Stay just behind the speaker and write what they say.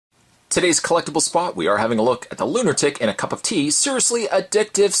Today's collectible spot, we are having a look at the Lunartik In a Cup of Tea, Seriously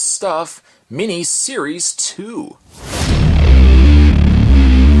Addictive Stuff, Mini Series 2.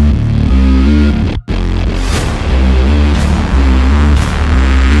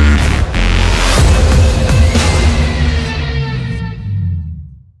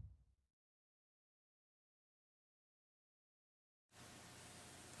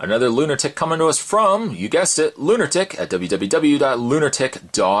 Another Lunartik coming to us from, you guessed it, Lunartik at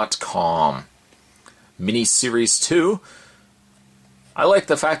www.lunartik.com. Mini Series 2. I like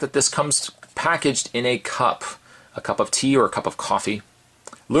the fact that this comes packaged in a cup of tea or a cup of coffee.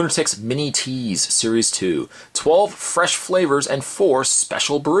 Lunartik's Mini Teas Series 2. 12 fresh flavors and 4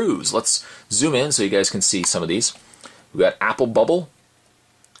 special brews. Let's zoom in so you guys can see some of these. We got Apple Bubble.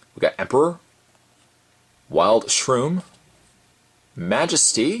 We got Emperor. Wild Shroom.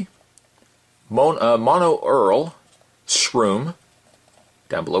 Majesty, Mono Earl, Shroom.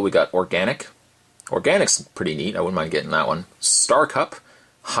 Down below we got Organic. Organic's pretty neat. I wouldn't mind getting that one. Star Cup,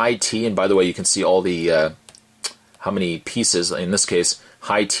 High Tea, and by the way, you can see all the how many pieces. In this case,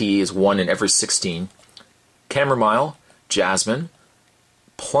 High Tea is 1 in every 16. Chamomile, Jasmine,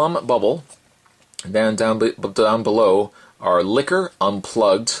 Plum Bubble, and then down below are Liquor,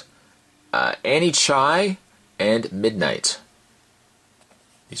 Unplugged, Annie Chai, and Midnight.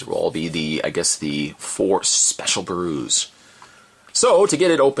 These will all be the, I guess, the 4 special brews. So, to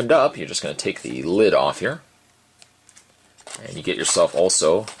get it opened up, you're just going to take the lid off here. And you get yourself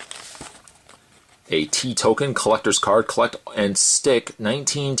also a tea token collector's card. Collect and stick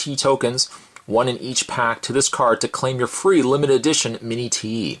 19 tea tokens, 1 in each pack, to this card to claim your free limited edition mini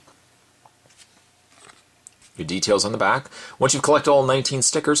tea. Your details on the back. Once you've collected all 19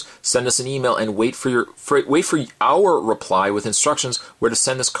 stickers, send us an email and wait for our reply with instructions where to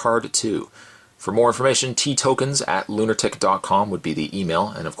send this card to. For more information, teatokens@lunartik.com would be the email,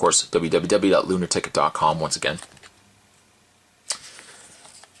 and of course www.lunartik.com once again.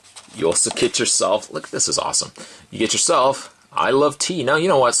 You also get yourself, look, this is awesome. You get yourself, I love tea. Now you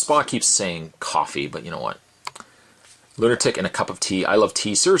know what, Spot keeps saying coffee, but you know what? Lunartik In a Cup of Tea, I love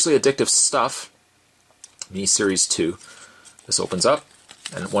tea, seriously addictive stuff. Mini Series 2. This opens up,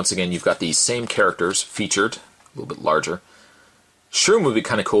 and once again you've got the same characters featured, a little bit larger. Shroom would be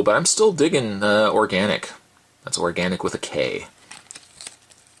kind of cool, but I'm still digging Organic. That's Organic with a K.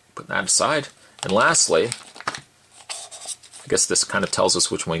 Put that aside. And lastly, I guess this kind of tells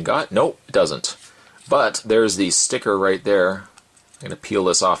us which one you got. Nope, it doesn't. But there's the sticker right there. I'm going to peel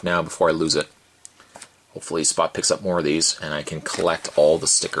this off now before I lose it. Hopefully Spot picks up more of these, and I can collect all the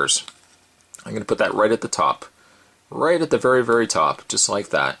stickers. I'm going to put that right at the top. Right at the very, very top. Just like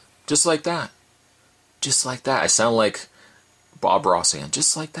that. Just like that. Just like that. I sound like Bob Ross again.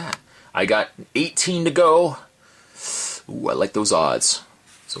 Just like that. I got 18 to go. Ooh, I like those odds.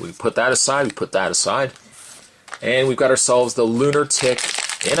 So we put that aside. We put that aside. And we've got ourselves the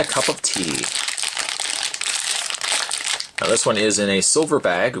Lunartik In a Cup of Tea. Now this one is in a silver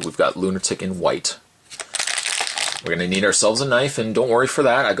bag. We've got Lunartik in white. We're going to need ourselves a knife, and don't worry for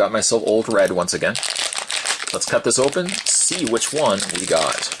that, I got myself Old Red once again. Let's cut this open, see which one we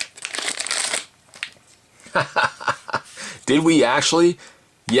got. Did we actually?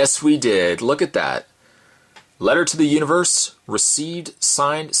 Yes, we did. Look at that. Letter to the Universe, received,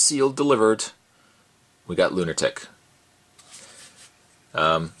 signed, sealed, delivered. We got Lunartik.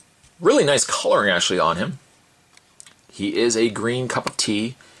 Really nice coloring actually on him. He is a green cup of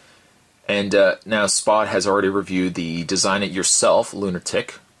tea. And now Spot has already reviewed the Design It Yourself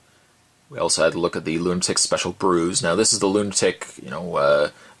Lunartik. We also had to look at the Lunartik Special Brews. Now this is the Lunartik,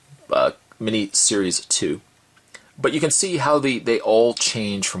 Mini Series 2. But you can see how they all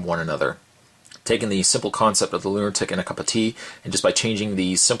change from one another. Taking the simple concept of the Lunartik In a Cup of Tea, and just by changing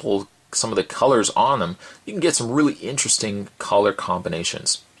some of the colors on them, you can get some really interesting color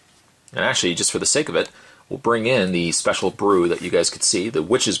combinations. And actually, just for the sake of it, we'll bring in the special brew that you guys could see, the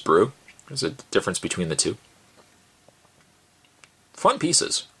Witch's Brew. There's a difference between the two. Fun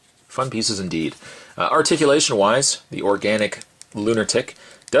pieces. Fun pieces indeed. Articulation-wise, the Organic Lunartik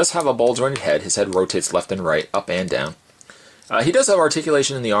does have a ball-jointed head. His head rotates left and right, up and down. He does have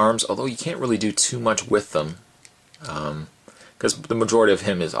articulation in the arms, although you can't really do too much with them, because the majority of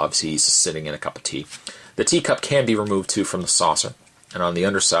him is obviously he's sitting in a cup of tea. The teacup can be removed too from the saucer. And on the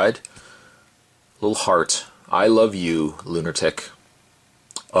underside, a little heart. I love you, Lunartik.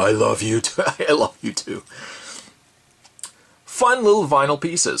 I love you too. I love you too. Fun little vinyl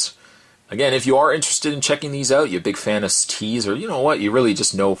pieces. Again, if you are interested in checking these out, you're a big fan of teas, or you know what, you really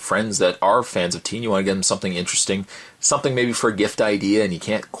just know friends that are fans of tea, and you want to get them something interesting, something maybe for a gift idea, and you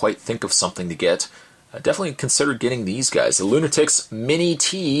can't quite think of something to get, definitely consider getting these guys. The Lunartik's Mini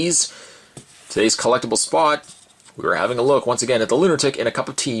Tees. Today's collectible spot, we were having a look once again at the Lunartik In a Cup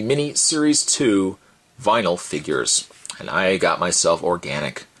of Tea Mini Series 2 vinyl figures. And I got myself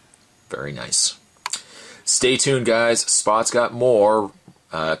organic. Very nice. Stay tuned, guys. Spot's got more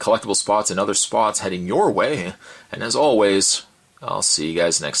collectible spots and other spots heading your way. And as always, I'll see you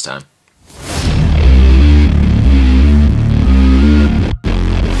guys next time.